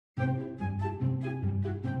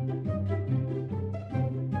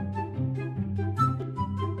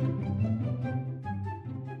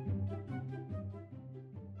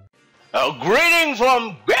A greeting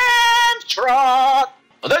from GameTrot!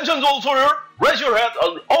 Attention soldier, raise your head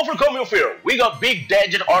and overcome your fear. We got big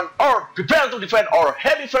danger on Earth. Prepare to defend our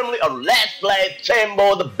happy family and let's play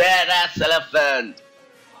Tembo the Badass Elephant.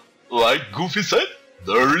 Like Goofy said,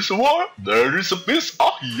 there is a war, there is a peace.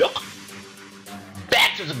 Oh yuck.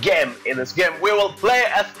 Back to the game. In this game, we will play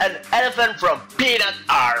as an elephant from Peanut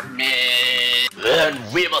Army. And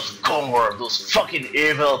we must conquer those fucking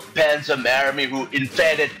evil Phantom Army who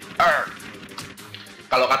invaded Earth.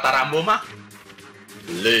 Kalau kata Rambo mah,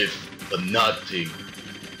 live for nothing,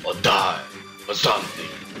 or die for something.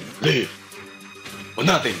 Live for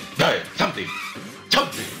nothing, die something,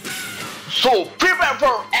 something. So prepare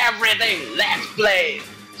for everything. Let's play.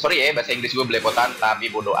 Sorry ya, bahasa Inggris gue belepotan, tapi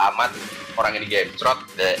bodo amat. Orang ini game trot.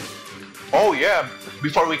 Oh yeah,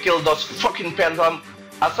 before we kill those fucking phantom,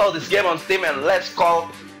 I saw this game on Steam and let's call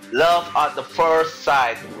Love at the First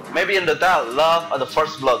Sight. Maybe in the title, Love at the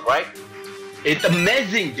First Blood, right? It's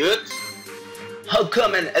amazing, dude. How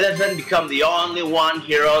come an elephant become the only one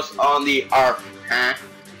heroes on the earth, huh?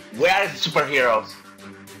 Where are the superheroes?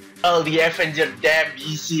 All the Avengers damn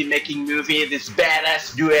busy making movie, this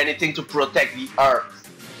badass do anything to protect the earth.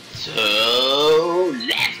 So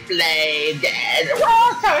let's play that.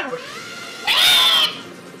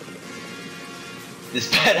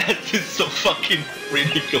 This badass is so fucking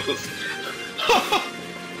ridiculous.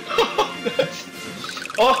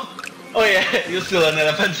 Oh yeah, you're still an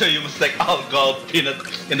elephant, so you must take all gold peanut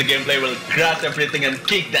in the gameplay will grasp everything and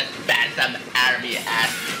kick that Phantom Army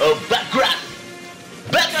ass. Oh, backgrass!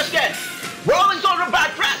 Backgrass again! Rolling soldier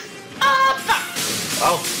backgrass! Ah, fuck!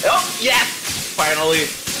 Oh, yes! Finally!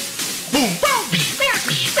 Boom!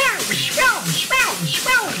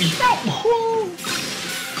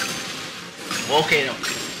 Okay, now.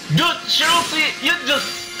 Dude, seriously, you just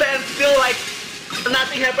stand still like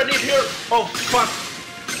nothing happened here. Oh, fuck.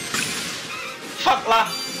 Fuck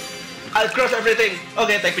lah. I'll crush everything.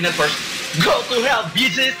 Okay, take peanut first. Go to hell,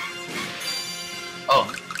 bitches!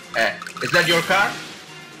 Oh, is that your car?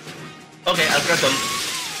 Okay, I'll crush them.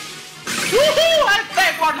 Woohoo! I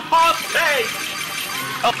take one hostage!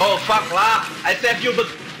 Oh, fuck lah. I saved you, but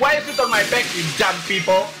why is it on my back, you dumb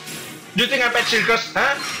people? Do you think I'm Pet Circus,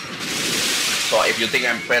 huh? So if you think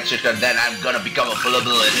I'm Pet Circus, then I'm gonna become a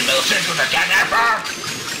valuable animal circus again ever!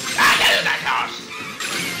 I got you that horse!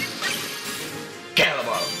 Kill them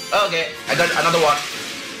all. Okay, I got another one.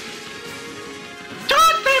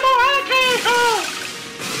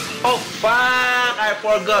 Oh fuck, I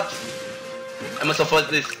forgot. I must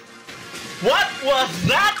avoid this. What was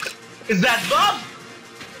that? Is that Bob?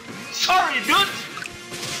 Sorry, dude.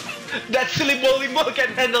 That silly bowling ball can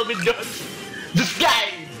handle me, dude. This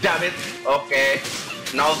guy, damn it. Okay,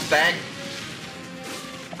 no thanks.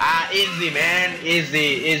 Easy, man.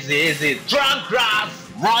 Easy. Trunk grass.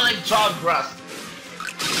 Rolling trunk grass.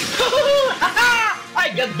 I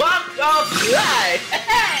got bumped off life.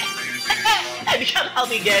 And you can't help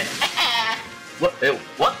me again. What?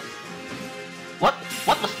 What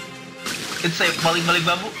was? It's a bowling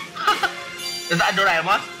bamboo. Is that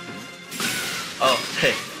Doraemon? Oh,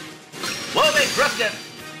 hey. Whoa, wait, cross that.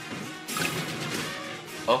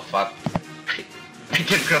 Oh, fuck. I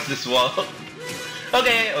can cross this wall.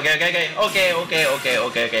 Okay.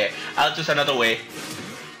 I'll choose another way.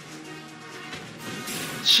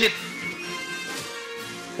 Shit.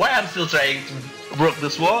 Why I'm still trying to break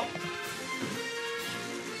this wall?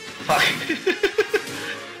 Fuck.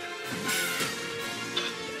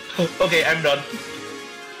 Okay, I'm done.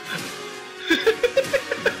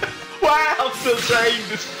 Why I'm still trying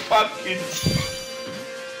this fucking...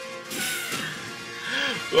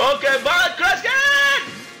 Okay, but Kraskin!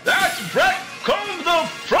 Let's break come the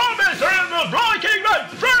promise and the breaking my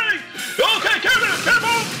break! Okay, Kevin,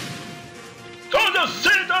 Tembo! Go to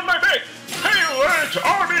sit on my back! Hey, Red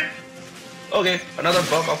Army! Okay, another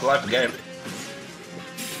bump of life again.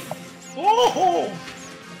 Oh!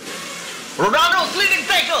 Ronaldo sliding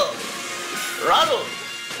tackle! Ronaldo!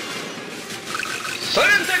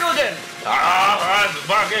 Sliding tackle again!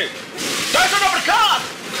 Fucking! Tyson uppercut!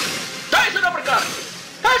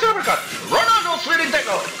 Ronaldo sliding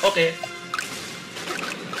tackle! Okay.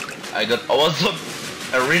 I got awesome.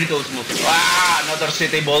 A ridiculous move. Another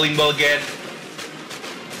city bowling ball again.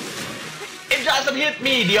 It doesn't hit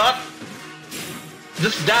me, idiot!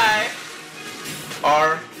 Just die!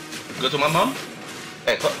 Or go to my mom?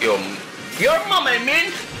 Hey, your mom, I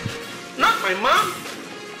mean! Not my mom!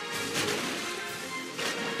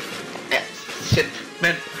 Yeah, shit,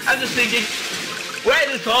 man. I'm just thinking, why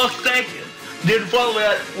this whole stack didn't fall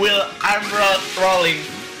with arm rolling?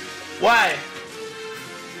 Why?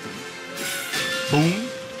 Boom.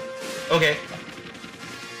 Okay.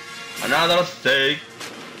 Another steak.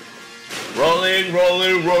 Rolling,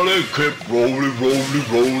 rolling, rolling. Keep rolling, rolling,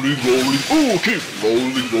 rolling, rolling. Ooh, keep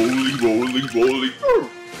rolling, rolling, rolling, rolling. Ooh.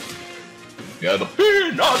 Yeah, the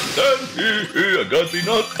peanuts and I got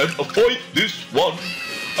peanuts and avoid this one.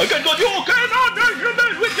 I can go, you cannot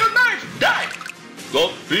with your knife. Die.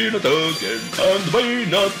 Got peanut again and the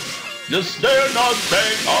peanuts. Just they're not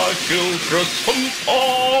saying I killed cross.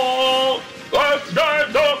 Oh, let's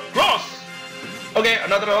drive the cross. Okay,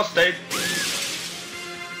 another steak.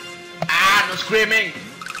 Ah, no screaming.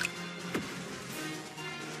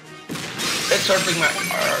 It's hurting my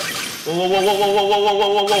heart. Whoa, whoa, whoa, whoa, whoa, whoa,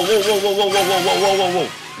 whoa, whoa, whoa, whoa, whoa, whoa, whoa, whoa, whoa, whoa, whoa.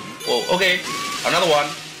 Whoa, okay, another one.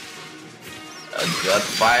 I got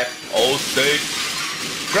 5. Oh, steak.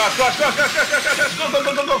 Cross, cross, cross, cross, cross, cross, cross, go, go,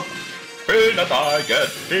 go, go, go. Peanut I get,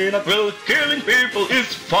 peanut will, killing people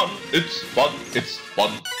is fun, it's fun, it's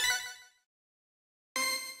fun.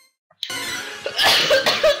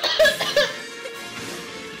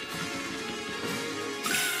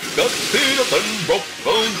 Got peanut and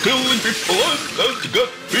broccoli, killing people and got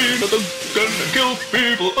peanut and can kill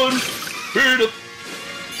people and peanut.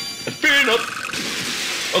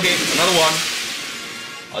 Okay, another one.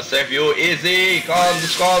 I'll save you easy. Come,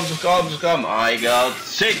 just come, just come, just come. I got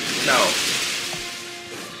 6 now.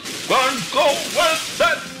 Go with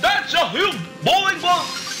that. That's a huge bowling ball.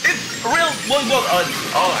 It's real bowling ball.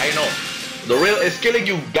 Oh, I know. The real is killing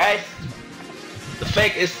you, guys. The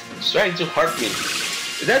fake is trying to hurt me.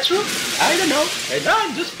 Is that true? I don't know. And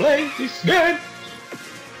I'm just playing this game.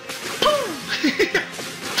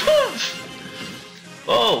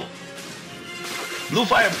 Oh. Blue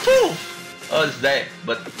fire. Poof. Oh, it's dead,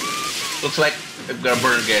 but looks like I'm gonna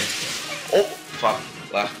burn again. Oh, fuck.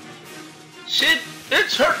 Shit,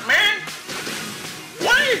 it's hurt, man.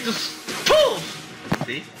 Why is this poof?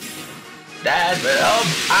 See? That's it.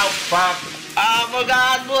 Ow, fuck. Oh my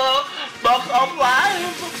god, bro. Box of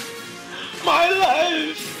life. My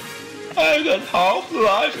life. I got half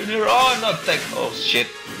life in here. Oh, not thank. Oh, shit.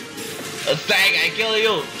 A thank, I kill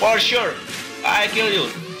you. For sure. I kill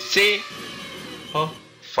you. See? Oh,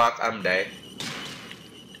 fuck, I'm dead.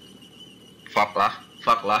 Fuck lah.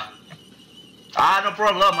 Ah, no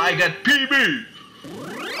problem, I got PB.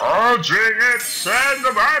 Oh, dang it,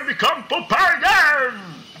 and I become Popeye again.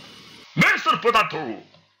 Mr. Potato,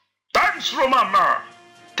 thanks for mama.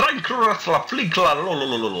 Tranquila, flinkla,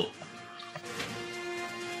 lolololo.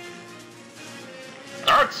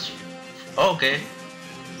 That's okay.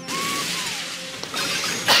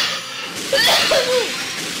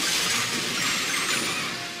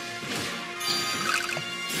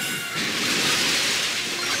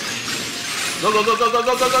 Go, go, go, go, go,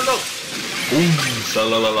 go, go, go, go! Boom!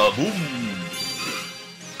 Salalala boom!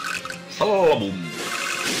 Salalala boom!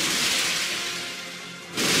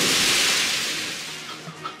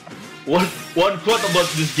 One quote about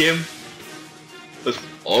this game is,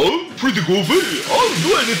 I'm pretty goofy! I'll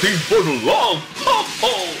do anything for the love! Ha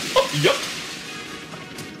ha! Yup!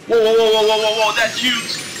 Whoa, whoa, whoa, whoa, whoa, whoa, whoa, that's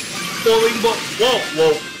huge! Bowling ball! Whoa,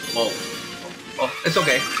 whoa, whoa! Oh, it's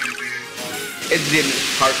okay. It didn't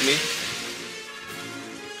hurt me.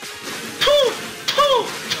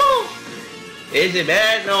 Easy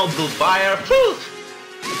man, no blue fire.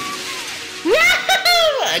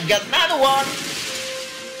 I got another one.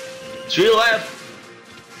 3 left.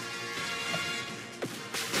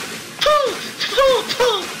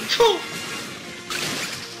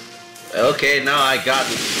 Okay, now I got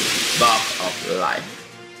box of life.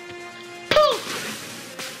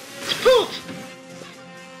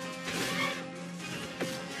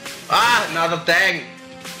 Ah, another tank.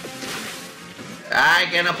 I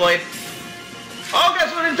can avoid. Okay,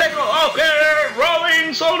 so integral. Okay,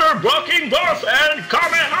 rolling soldier, blocking boss, and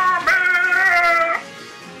Kamehameha.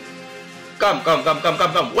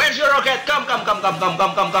 Come. Where's your rocket? Come.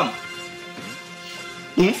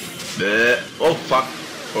 Oh fuck,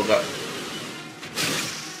 forgot.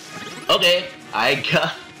 Okay, I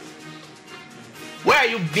got. Where are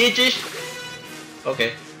you, bitches?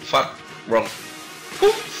 Okay, fuck, wrong.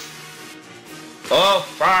 Oops. Oh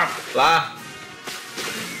fuck lah.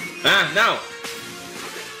 Ah, now.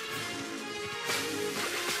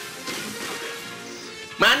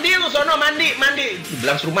 Mandi lu sono, mandi.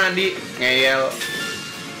 Bilang suruh mandi, ngeyel.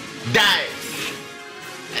 Die.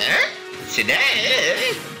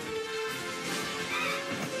 Sedih.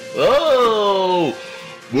 Oh.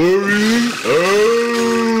 Worry.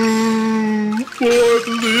 Oh. I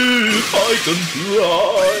believe I can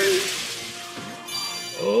fly.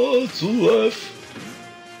 Oh, to left.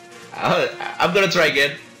 I'm gonna try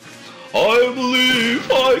again. I believe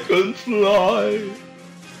I can fly.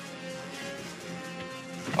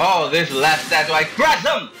 Oh, this last statue, I crush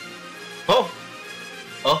them!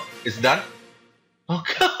 Oh, it's done.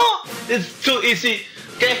 Okay, it's too easy.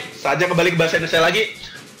 Oke, saja kembali ke bahasa Indonesia lagi.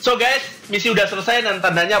 So guys, misi udah selesai dan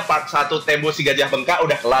tandanya part 1 Tembo si gajah bengkak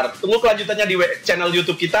udah kelar. Tunggu kelanjutannya di channel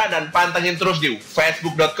YouTube kita dan pantengin terus di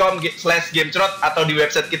facebook.com/gamecerot atau di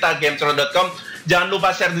website kita gamecerot.com. Jangan lupa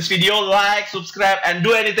share this video, like, subscribe, and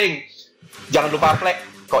do anything. Jangan lupa flag.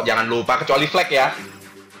 Kok jangan lupa kecuali flag ya.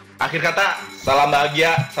 Akhir kata, salam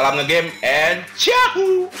bahagia, salam ngegame, and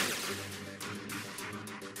ciao!